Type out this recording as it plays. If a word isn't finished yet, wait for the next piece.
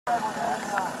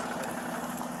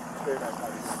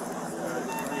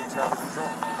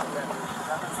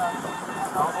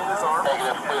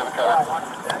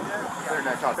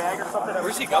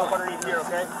Where's he going? Underneath here,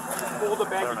 okay? Pull the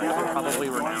bag together. Probably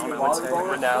renowned, I would say.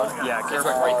 Renowned? Yeah, There's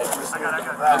careful. right there. I got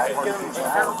it. Okay.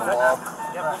 Careful for that.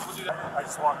 Yeah, we'll do that. I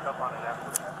just walked up on it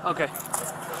after. Okay.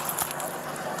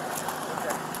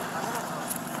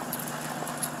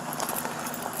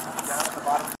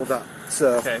 Hold on.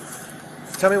 So, Okay.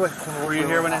 tell me what. Were you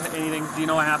here when anything? Do you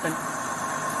know what happened?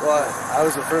 Well, I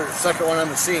was the second one on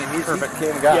the scene. He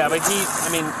came and got Yeah, me. but I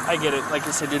mean, I get it. Like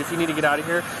I said, dude, if you need to get out of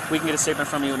here, we can get a statement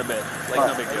from you in a bit. Like,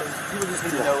 no big deal. People just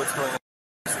need to know what's going on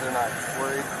so they're not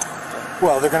worried.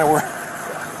 Well, they're going to work.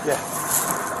 Yeah.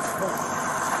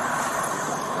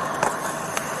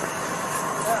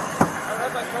 I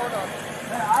have my phone on.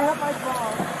 Yeah, I have my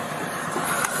phone.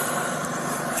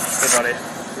 Hey, buddy.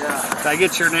 Yeah. Can I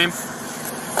get your name?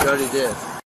 You already did.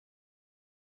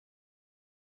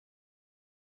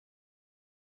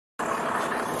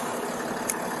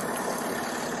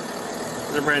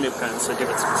 It's a brand new pen, so give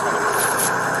it some time.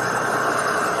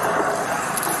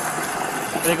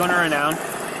 Are they going to Renown?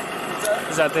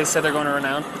 Is that they said they're going to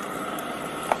Renown?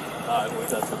 I believe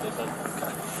that's what they said.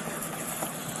 Okay.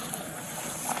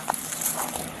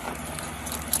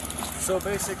 So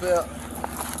basically,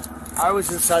 I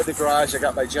was inside the garage. I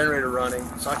got my generator running,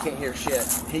 so I can't hear shit.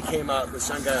 He came out. The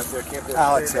sun guy up there came up.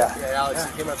 Alex, Yeah, Alex.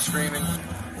 He came up screaming,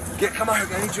 come on,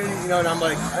 I need you. You know, and I'm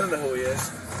like, I don't know who he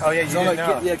is. Oh yeah, you So I'm didn't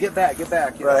like, know. get back, you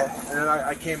Right. know? And then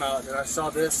I came out, and I saw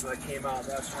this, and I came out.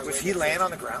 Was he laying on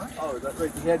the ground? Oh,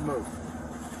 like he had moved.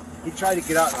 He tried to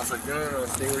get out, and I was like, no,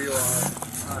 stay where you are.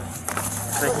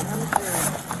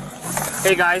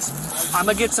 Hey guys, I'm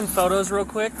gonna get some photos real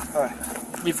quick All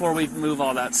right. before we move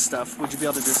all that stuff. Would you be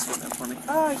able to just get that for me?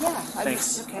 Oh, yeah.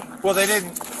 Thanks. Okay. Well, they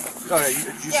didn't. Oh, did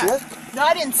you see it? No,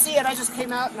 I didn't see it. I just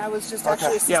came out and I was just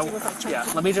actually assisting Yeah, with my check. yeah.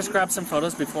 Let me just grab some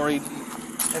photos before we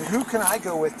And who can I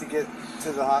go with to get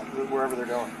to the wherever they're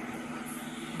going?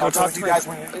 go I'll talk with to you my, guys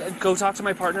when you. go talk to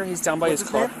my partner. He's down by his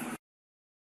car.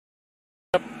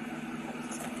 Yep.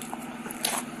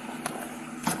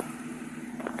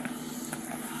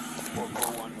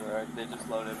 They just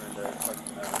load him in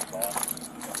there.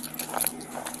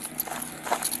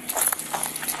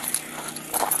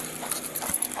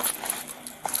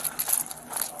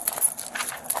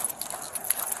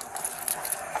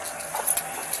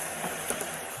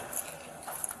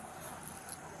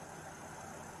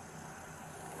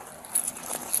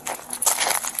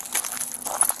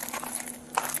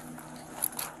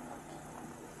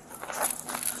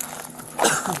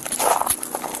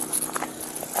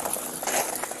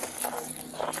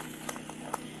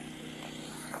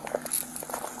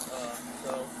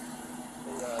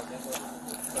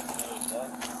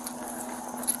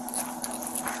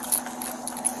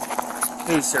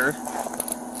 Hey, sir.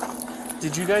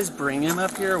 Did you guys bring him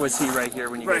up here, or was he right here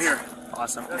when you Right guys... here.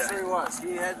 Awesome. That's where he was.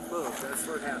 He hadn't moved. That's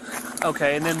what happened.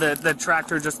 Okay, and then the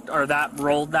tractor just, or that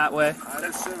rolled that way? I'm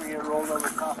assuming it rolled over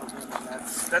top of him, and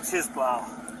that's his plow.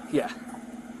 Yeah.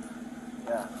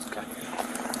 Yeah. Okay.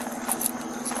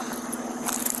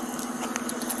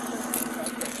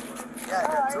 Yeah, I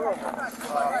got two of them.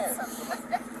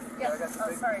 Yeah, I got the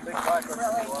big sorry. black ones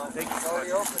Really? if you want. It's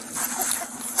already open.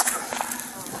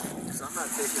 So I'm not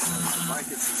taking the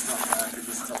blankets and stuff back. I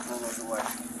just throw those away.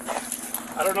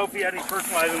 I don't know if he had any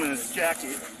personalized in his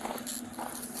jacket.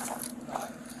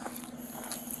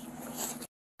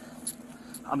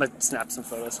 I'm gonna snap some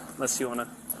photos, unless you wanna...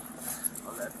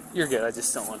 Okay. You're good, I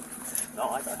just don't want... No,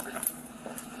 I got you.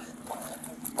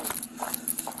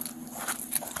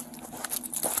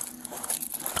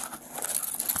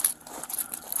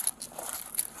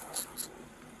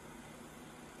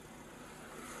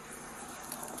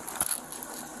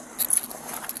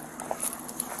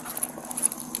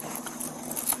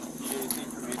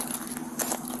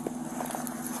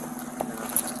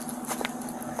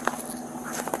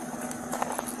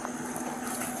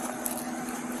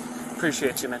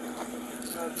 Appreciate you, man.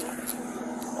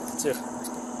 Too.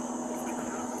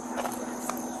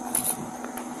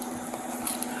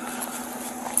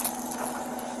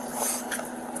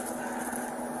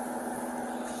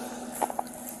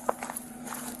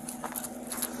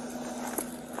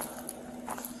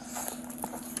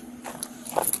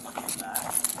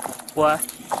 What?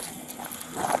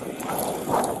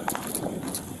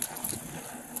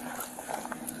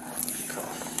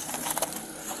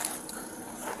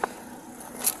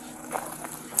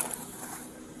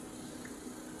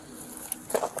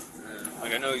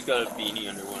 Like, I know he's got a beanie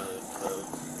under one of those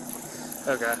clothes.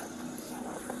 Okay.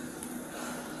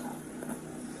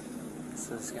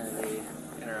 This is gonna be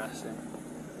interesting.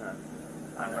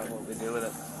 I don't know what we do with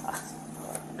it.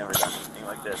 Never done anything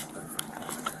like this.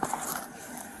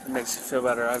 It makes you feel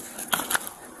better.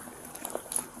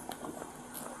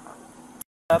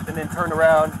 Up and then turned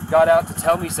around, got out to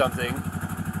tell me something,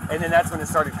 and then that's when it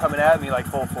started coming at me like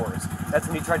full force. That's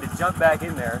when he tried to jump back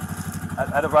in there,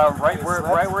 at around right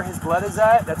where his blood is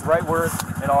at. That's right where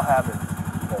it all happened.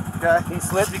 Okay. He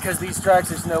slipped because these tracks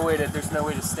there's no way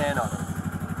to stand on them.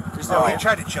 There's no way. He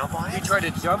tried to jump on it? He tried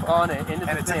to jump on it into And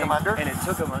the it took thing, him under? and it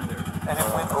took him under. And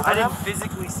it went over I him? didn't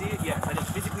physically see it. Yes, I didn't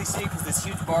physically see it because this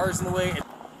huge bar is in the way, and